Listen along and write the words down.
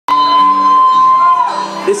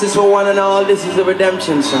This is for one and all, this is the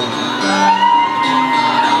redemption song.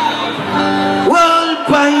 World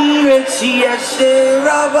pirates, yes they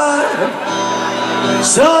robber,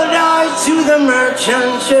 sold out to the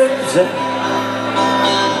merchant ships.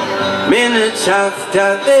 Minutes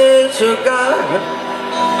after they took her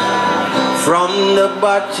from the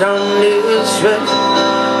bottomless pit.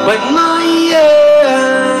 But my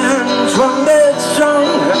hands were made strong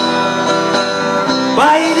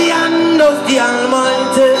by the hand of the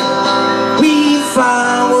Almighty. We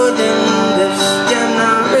forward in this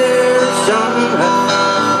generation,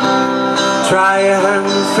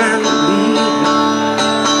 triumphantly.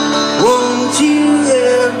 Won't you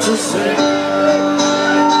help to sing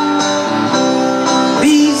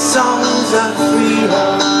these songs of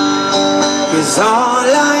freedom? 'Cause all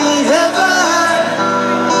I ever had,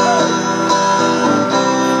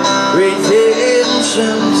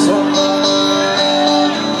 redemption song,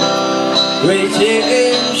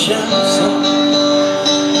 redemption song.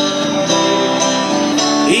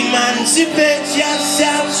 Emancipate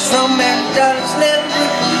yourselves from mental slavery.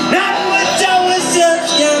 Not what ourselves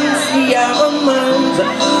can free our minds.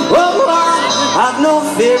 Oh, I've no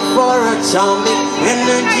fear for atomic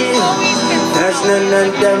energy, as none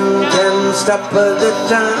of them can stop the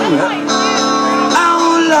time. How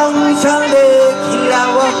long shall they kill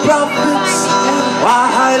our prophets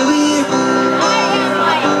while we?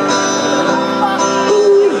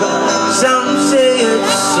 Some say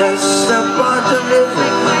it's just a part of it.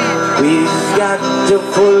 We've got to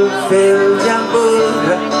fulfill the book.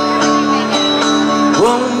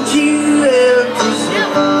 Won't you help to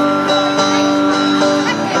sing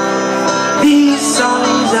these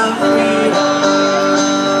songs of freedom?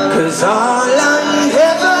 'Cause all I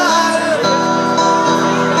ever had,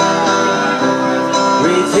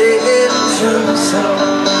 redemption song,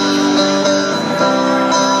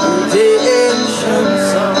 redemption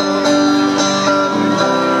song,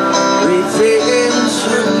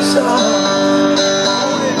 redemption song.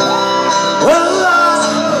 Oh,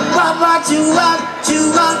 Papa, to up,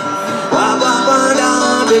 Papa, Papa,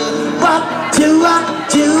 to up,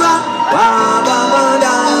 Papa,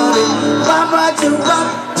 Papa,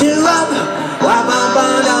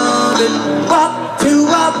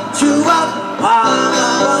 to up,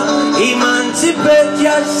 Papa. Emancipate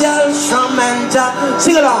yourselves from mental.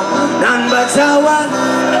 Sing along. None but our.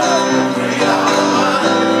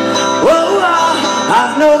 Oh,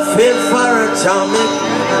 I've no fear for atomic.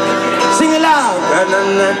 Sing it loud. And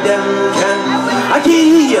none of them can. I can't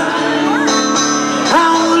hear you.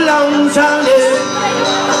 How long shall they?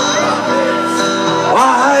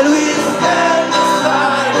 While we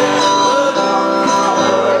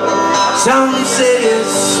some say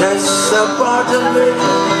it's just a part of it.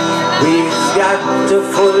 We've got to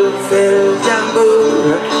fulfill the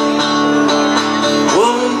book.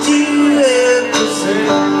 Won't you help to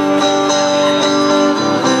sing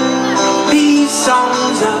these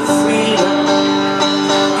songs of freedom?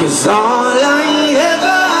 'Cause all I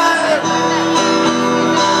ever had,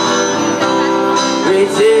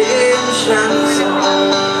 redemption song.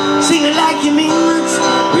 Sing it like you mean it.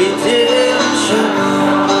 Redemption.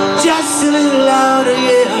 Just a little louder,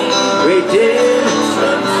 yeah.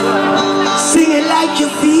 Redemption. Sing it like you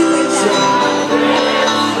feel it.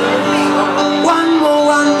 One more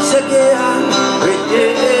once again.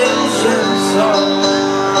 Redemption song.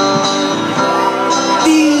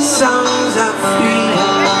 These songs are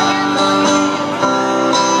freedom.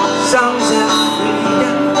 Songs of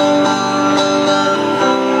freedom.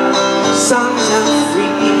 Songs of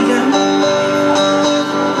freedom.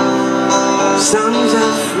 Songs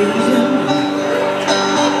of freedom.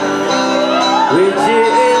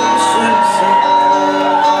 Redemption song.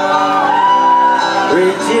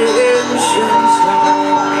 Redemption song.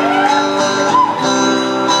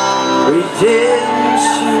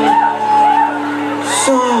 Redemption.